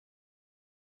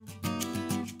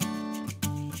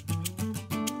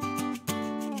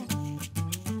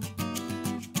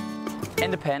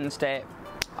Independence Day,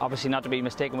 obviously not to be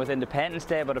mistaken with Independence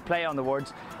Day, but a play on the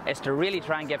words, is to really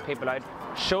try and get people out,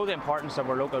 show the importance of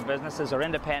our local businesses, our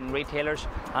independent retailers,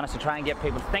 and it's to try and get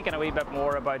people thinking a wee bit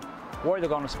more about where they're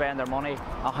going to spend their money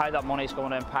and how that money is going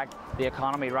to impact the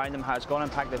economy around them, how it's going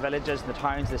to impact the villages, the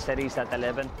towns, the cities that they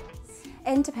live in.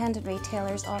 Independent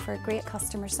retailers offer great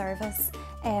customer service.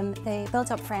 They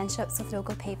build up friendships with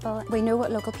local people. We know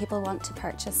what local people want to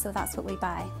purchase, so that's what we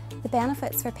buy. The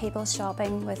benefits for people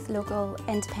shopping with local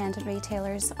independent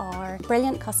retailers are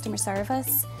brilliant customer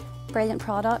service, brilliant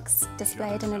products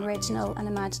displayed in an original and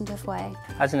imaginative way.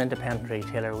 As an independent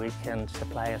retailer, we can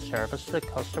supply a service to the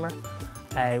customer.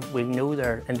 We know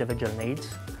their individual needs,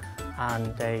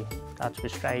 and that's we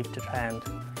strive to try and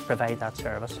provide that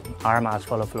service. Armagh is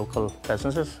full of local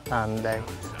businesses, and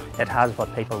it has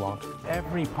what people want.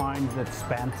 Every pound that's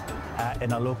spent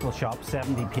in a local shop,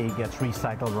 70p gets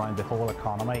recycled around the whole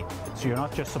economy. So you're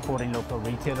not just supporting local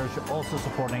retailers, you're also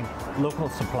supporting local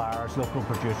suppliers, local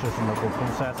producers and local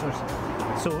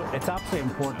processors. So it's absolutely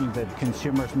important that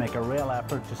consumers make a real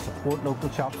effort to support local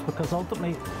shops, because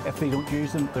ultimately if they don't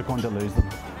use them, they're going to lose them.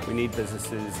 We need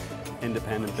businesses,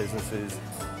 independent businesses,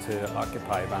 to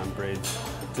occupy Banbridge,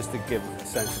 just to give a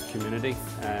sense of community,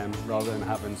 rather than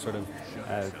having sort of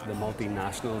the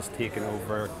multinationals taking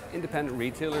over. Independent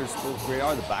retailers, we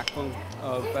are the backbone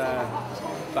of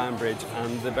Banbridge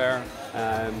and the Bear,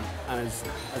 and as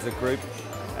a group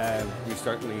we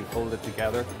certainly hold it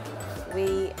together.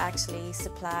 We actually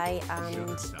supply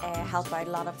and help out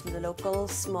a lot of the local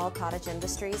small cottage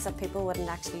industries that people wouldn't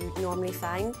actually normally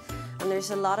find. And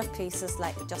there's a lot of places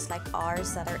just like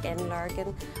ours that are in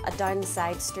Lurgan, down the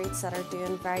side streets that are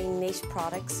doing very niche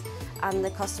products, and the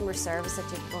customer service that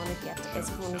you're going to get is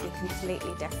going to be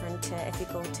completely different to if you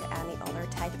go to any other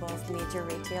type of major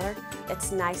retailer.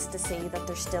 It's nice to see that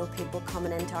there's still people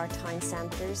coming into our town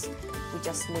centres. We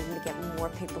just need to get more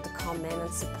people to come in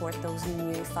and support those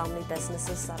new family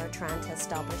businesses that are trying to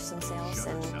establish themselves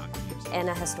in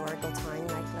a historical town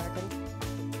like Lurgan.